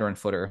in the header and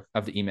footer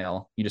of the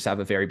email, you just have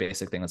a very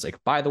basic thing that's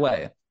like, by the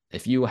way,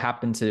 if you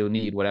happen to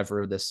need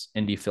whatever this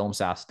indie film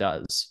SaaS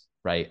does,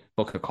 right,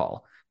 book a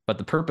call. But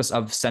the purpose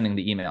of sending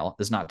the email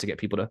is not to get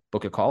people to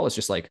book a call. It's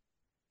just like,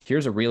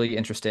 here's a really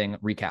interesting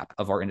recap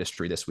of our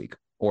industry this week,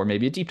 or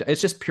maybe a deep dive.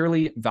 It's just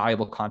purely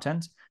valuable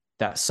content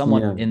that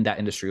someone in that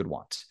industry would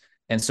want.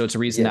 And so it's a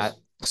reason that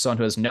someone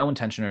who has no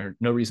intention or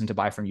no reason to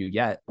buy from you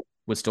yet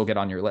would still get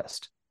on your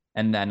list.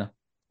 And then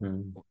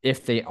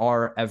if they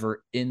are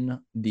ever in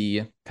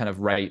the kind of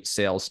right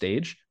sales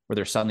stage where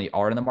they suddenly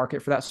are in the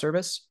market for that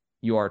service,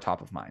 you are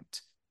top of mind.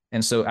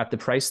 And so at the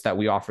price that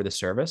we offer the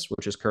service,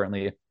 which is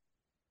currently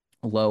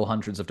low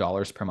hundreds of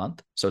dollars per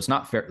month, so it's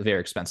not very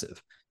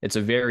expensive. It's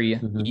a very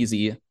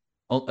easy,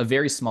 a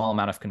very small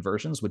amount of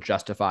conversions would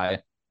justify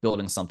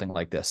building something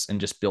like this and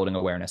just building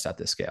awareness at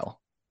this scale.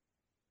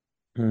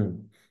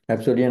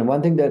 Absolutely. And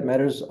one thing that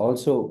matters a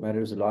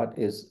lot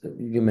is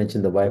you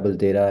mentioned the viable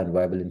data and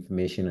viable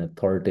information,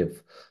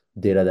 authoritative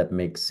data that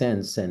makes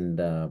sense. And,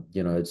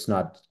 it's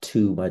not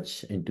too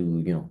much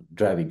into,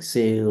 driving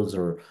sales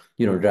or,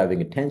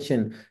 driving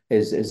attention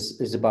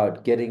is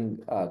about getting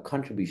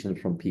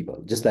contributions from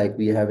people. Just like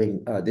we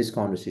having this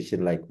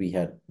conversation, like we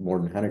had more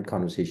than 100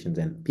 conversations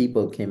and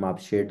people came up,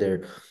 shared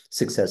their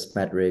success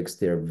metrics,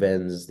 their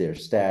wins, their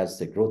stats,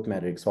 their growth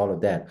metrics, all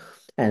of that.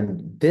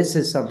 And this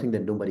is something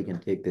that nobody can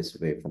take this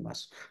away from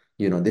us.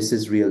 This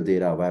is real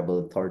data,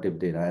 viable, authoritative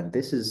data. And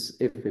this is,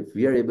 if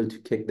we are able to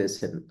kick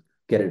this and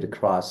get it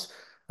across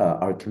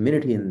our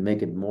community and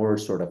make it more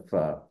sort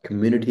of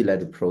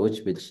community-led approach,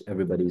 which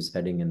everybody is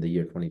heading in the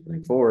year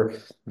 2024,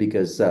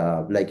 because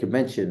like you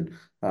mentioned,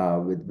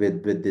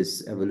 with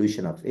this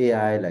evolution of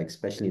AI, like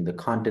especially in the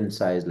content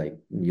size, like,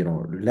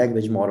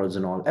 language models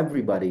and all,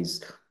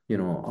 everybody's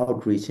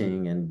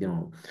outreaching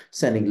and,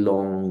 sending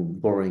long,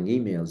 boring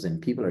emails,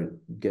 and people are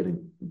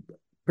getting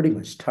pretty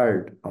much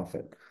tired of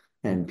it.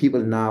 And people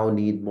now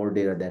need more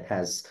data that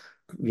has,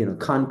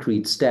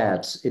 concrete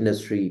stats,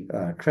 industry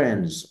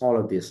trends, all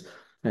of this,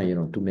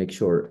 to make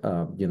sure,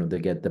 they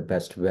get the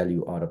best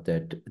value out of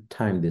that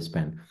time they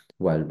spend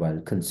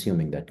while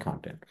consuming that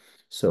content.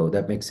 So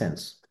that makes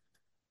sense.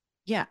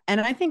 Yeah. And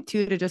I think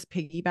too, to just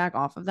piggyback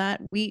off of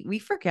that, we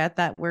forget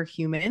that we're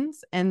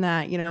humans and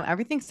that,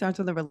 everything starts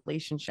with a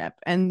relationship,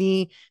 and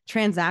the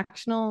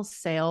transactional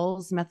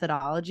sales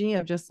methodology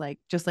of just like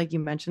you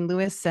mentioned,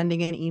 Lewis,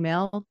 sending an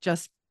email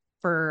just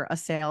for a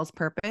sales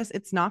purpose,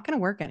 it's not going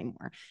to work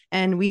anymore.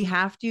 And we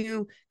have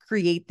to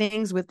create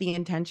things with the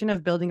intention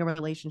of building a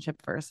relationship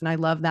first. And I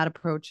love that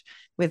approach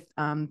with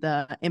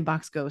the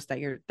inbox ghost that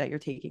you're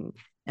taking.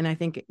 And I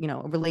think, a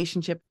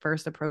relationship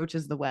first approach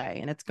is the way,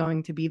 and it's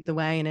going to be the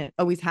way. And it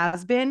always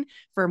has been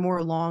for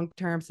more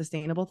long-term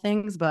sustainable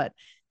things, but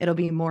it'll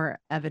be more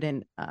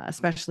evident,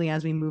 especially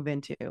as we move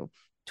into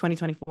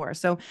 2024.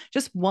 So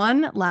just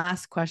one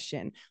last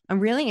question. I'm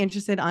really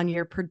interested on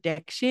your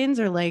predictions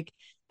or like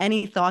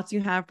any thoughts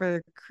you have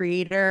for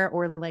creator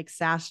or like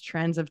SaaS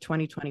trends of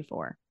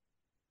 2024.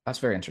 That's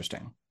very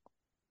interesting.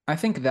 I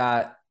think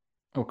that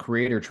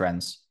creator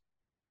trends,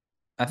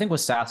 I think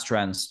with SaaS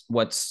trends,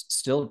 what's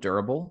still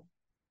durable,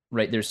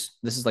 right? This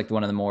is like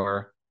one of the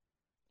more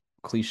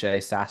cliche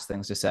SaaS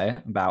things to say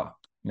about,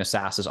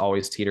 SaaS is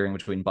always teetering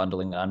between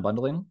bundling and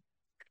unbundling.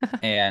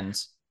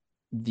 And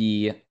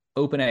the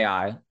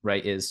OpenAI,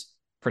 right, is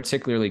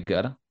particularly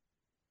good.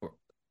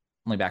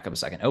 Let me back up a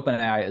second.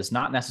 OpenAI is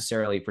not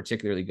necessarily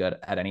particularly good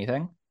at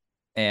anything.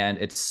 And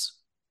it's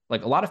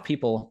like a lot of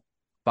people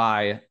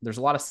there's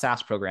a lot of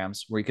SaaS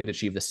programs where you could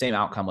achieve the same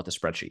outcome with a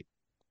spreadsheet,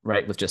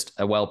 right? With just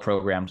a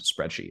well-programmed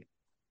spreadsheet.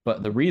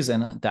 But the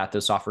reason that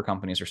those software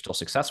companies are still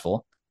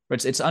successful,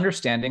 it's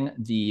understanding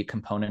the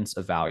components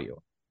of value.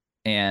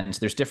 And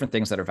there's different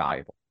things that are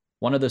valuable.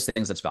 One of those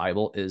things that's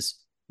valuable is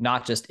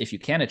not just if you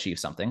can achieve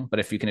something, but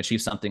if you can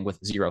achieve something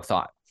with zero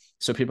thought.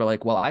 So people are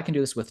like, well, I can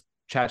do this with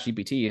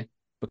ChatGPT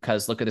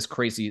because look at this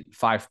crazy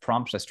 5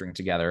 prompts I string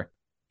together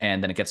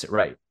and then it gets it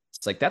right.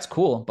 It's like, that's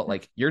cool, but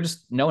like,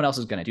 no one else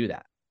is going to do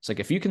that. It's like,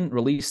 if you can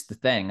release the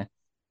thing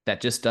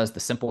that just does the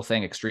simple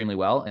thing extremely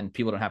well and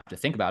people don't have to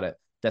think about it,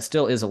 that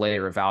still is a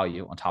layer of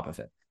value on top of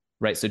it,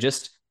 right? So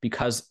just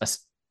because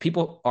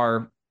people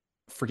are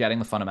forgetting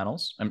the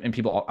fundamentals, and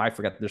people, I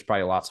forget, there's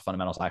probably lots of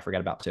fundamentals I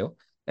forget about too.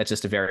 It's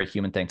just a very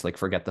human thing to like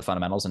forget the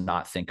fundamentals and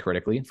not think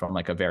critically from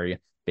like a very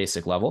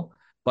basic level.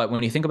 But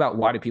when you think about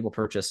why do people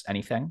purchase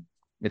anything,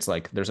 it's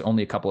like there's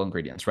only a couple of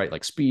ingredients, right?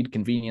 Like speed,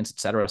 convenience,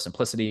 etc.,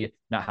 simplicity,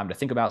 not having to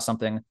think about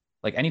something.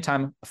 Like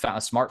anytime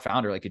a smart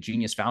founder, like a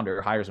genius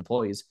founder, hires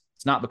employees,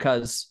 it's not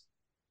because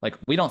like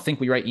we don't think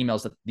we write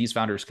emails that these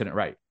founders couldn't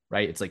write,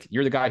 right? It's like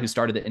you're the guy who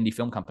started the indie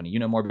film company. You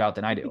know more about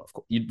than I do. Of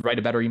course, you'd write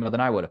a better email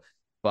than I would,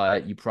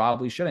 but you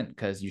probably shouldn't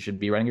because you should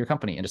be running your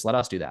company and just let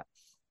us do that.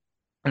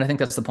 And I think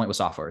that's the point with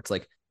software. It's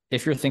like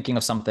if you're thinking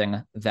of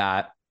something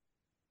that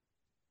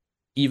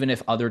even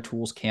if other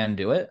tools can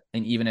do it,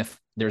 and even if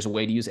there's a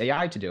way to use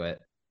AI to do it,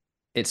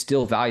 it's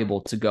still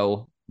valuable to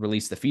go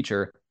release the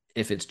feature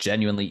if it's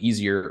genuinely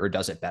easier or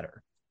does it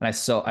better. And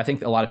I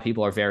think a lot of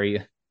people are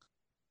very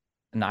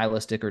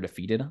nihilistic or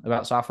defeated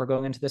about software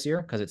going into this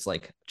year because it's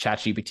like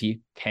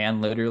ChatGPT can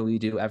literally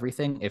do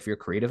everything if you're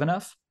creative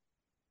enough.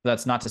 But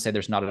that's not to say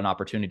there's not an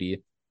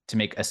opportunity to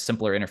make a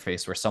simpler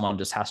interface where someone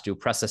just has to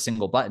press a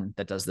single button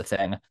that does the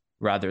thing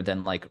rather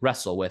than like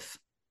wrestle with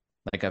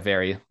like a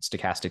very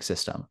stochastic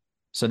system.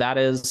 So that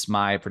is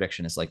my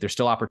prediction, is like there's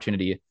still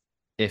opportunity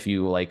if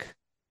you like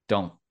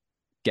don't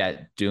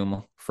get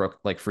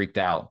freaked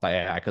out by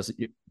AI, because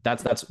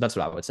that's what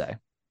I would say.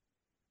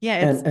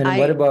 Yeah. And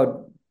what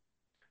about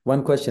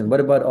one question? What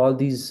about all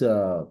these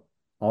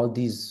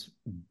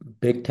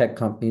big tech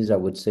companies? I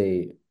would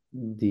say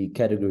the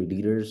category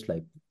leaders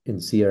like in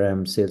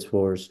CRM,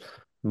 Salesforce,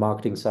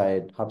 marketing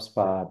side,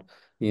 HubSpot.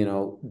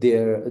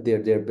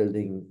 They're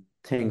building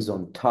things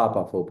on top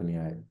of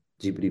OpenAI,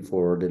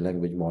 GPT-4, the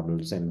language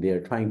models, and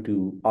they're trying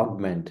to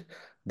augment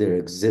their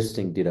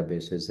existing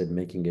databases and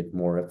making it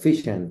more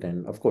efficient.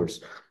 And of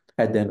course,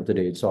 at the end of the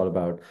day, it's all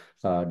about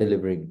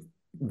delivering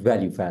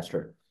value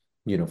faster,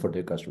 for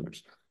their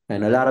customers.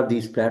 And a lot of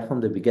these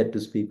platforms that we get to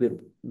speak with,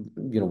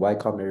 Y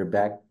Combinator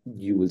back,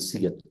 you will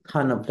see a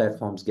ton of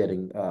platforms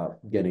getting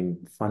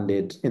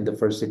funded in the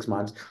first 6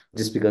 months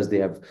just because they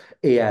have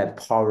AI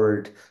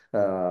powered,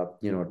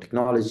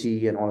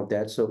 technology and all of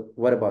that. So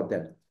what about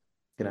that?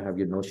 Can I have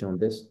your notion on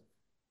this?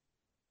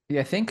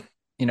 Yeah, I think,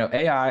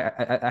 AI,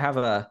 I have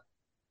a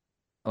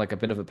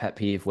bit of a pet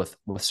peeve with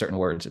certain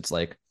words. It's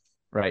like,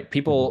 right,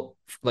 people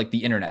like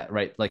the internet,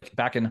 right? Like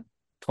back in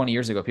 20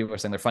 years ago, people were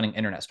saying they're funding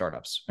internet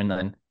startups. And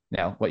then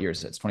now what year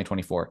is it? It's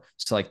 2024.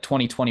 So like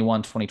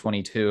 2021,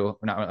 2022, or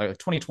not, like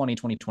 2020,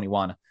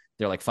 2021,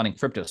 they're like funding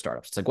crypto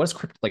startups. It's like, what is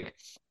crypto? Like,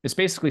 it's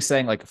basically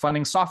saying like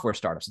funding software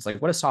startups. It's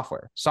like, what is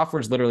software?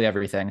 Software is literally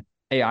everything.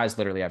 AI is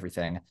literally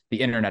everything.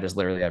 The internet is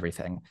literally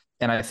everything.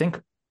 And I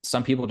think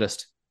some people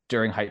just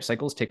during hype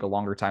cycles take a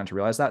longer time to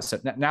realize that. So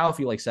now if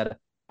you like said,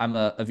 I'm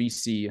a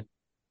VC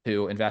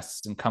who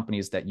invests in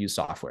companies that use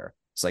software,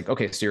 it's like,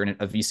 okay, so you're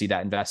a VC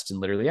that invests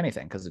in literally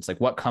anything, because it's like,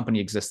 what company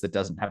exists that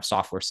doesn't have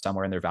software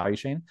somewhere in their value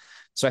chain?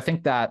 So I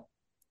think that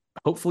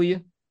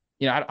hopefully,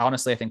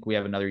 honestly, I think we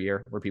have another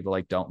year where people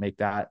like don't make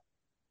that.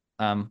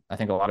 I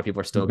think a lot of people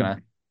are still going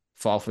to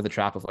fall for the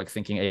trap of like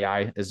thinking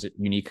AI is a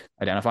unique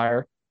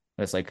identifier.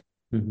 But it's like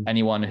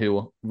anyone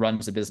who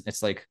runs a business,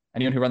 it's like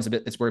anyone who runs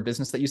it's we're a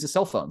business that uses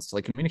cell phones to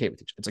like communicate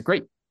with each other. It's like,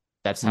 great.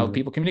 That's how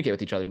people communicate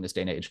with each other in this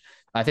day and age.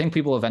 I think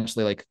people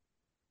eventually like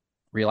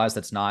realize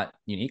that's not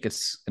unique.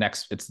 It's an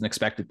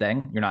expected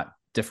thing. You're not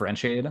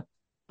differentiated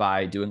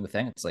by doing the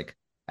thing. It's like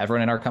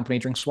everyone in our company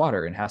drinks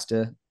water and has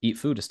to eat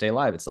food to stay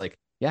alive. It's like,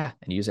 yeah,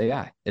 and use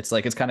AI. It's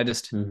like, it's kind of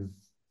just,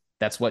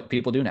 that's what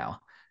people do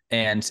now.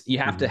 And you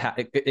have to have,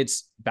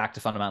 it's back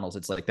to fundamentals.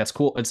 It's like, that's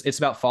cool. It's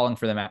about falling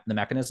for the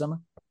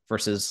mechanism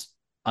versus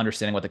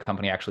understanding what the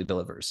company actually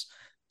delivers.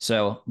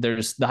 So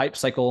there's the hype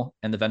cycle,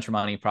 and the venture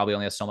money probably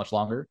only has so much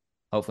longer.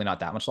 Hopefully not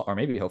that much, or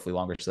maybe hopefully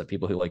longer, so that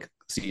people who like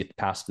see it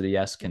past the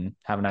yes can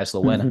have a nice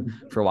little win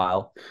for a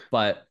while.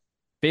 But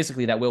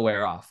basically that will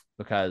wear off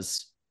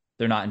because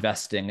they're not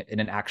investing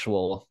in an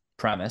actual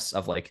premise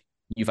of like,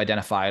 you've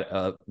identified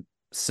a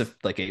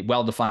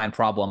well-defined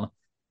problem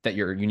that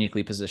you're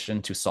uniquely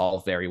positioned to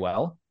solve very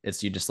well.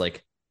 It's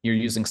you're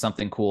using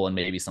something cool and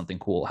maybe something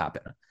cool will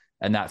happen.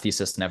 And that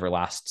thesis never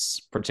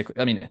lasts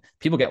particularly. I mean,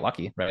 people get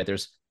lucky, right?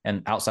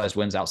 And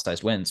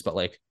outsized wins, but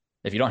like,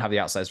 if you don't have the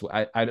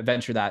outsized, I'd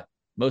venture that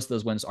most of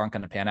those wins aren't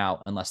going to pan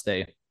out unless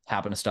they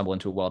happen to stumble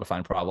into a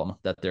well-defined problem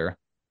that they're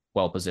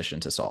well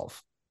positioned to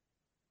solve.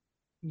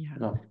 Yeah.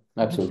 No,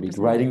 absolutely. 100%.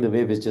 Riding the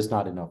wave is just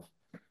not enough.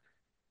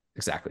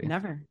 Exactly.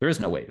 Never. There is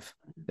no wave.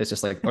 It's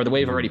just like, or the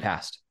wave already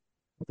passed.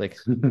 Like,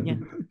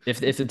 if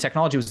the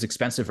technology was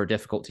expensive or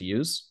difficult to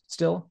use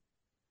still,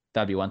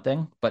 that'd be one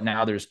thing. But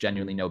now there's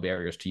genuinely no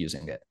barriers to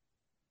using it.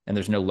 And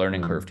there's no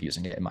learning curve to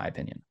using it, in my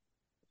opinion.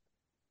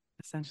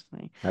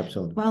 Essentially.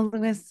 Absolutely. Well,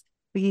 Louis,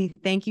 We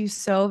thank you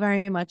so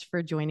very much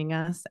for joining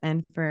us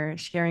and for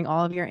sharing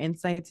all of your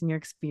insights and your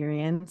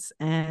experience.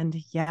 And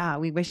yeah,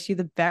 we wish you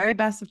the very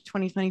best of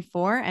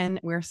 2024. And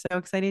we're so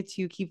excited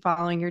to keep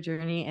following your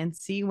journey and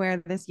see where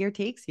this year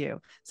takes you.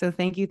 So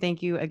thank you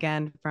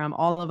again from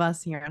all of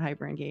us here at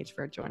Hyper Engage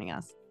for joining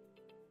us.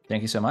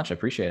 Thank you so much. I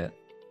appreciate it.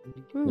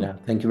 Yeah,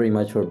 thank you very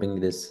much for bringing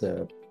this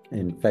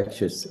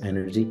infectious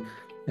energy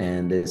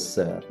and this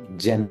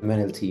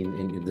genuinity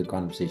in the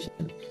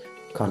conversation,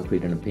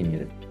 concrete and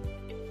opinionated.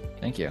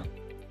 Thank you.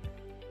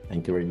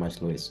 Thank you very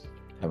much, Luis.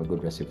 Have a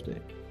good rest of your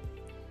day.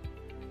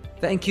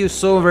 Thank you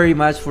so very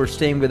much for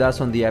staying with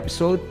us on the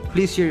episode.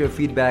 Please share your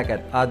feedback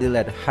at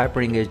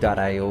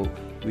adil@hyperengage.io.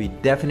 We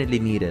definitely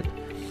need it.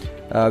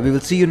 We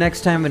will see you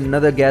next time with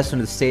another guest on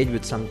the stage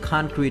with some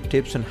concrete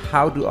tips on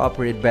how to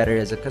operate better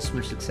as a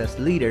customer success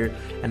leader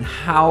and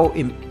how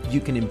you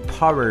can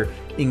empower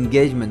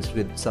engagements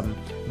with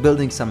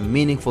building some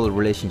meaningful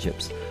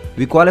relationships.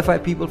 We qualify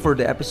people for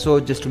the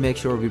episode just to make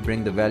sure we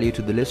bring the value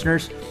to the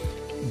listeners.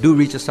 Do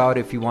reach us out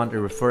if you want to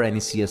refer any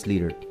CS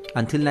leader.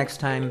 Until next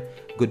time,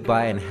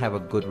 goodbye and have a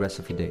good rest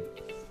of your day.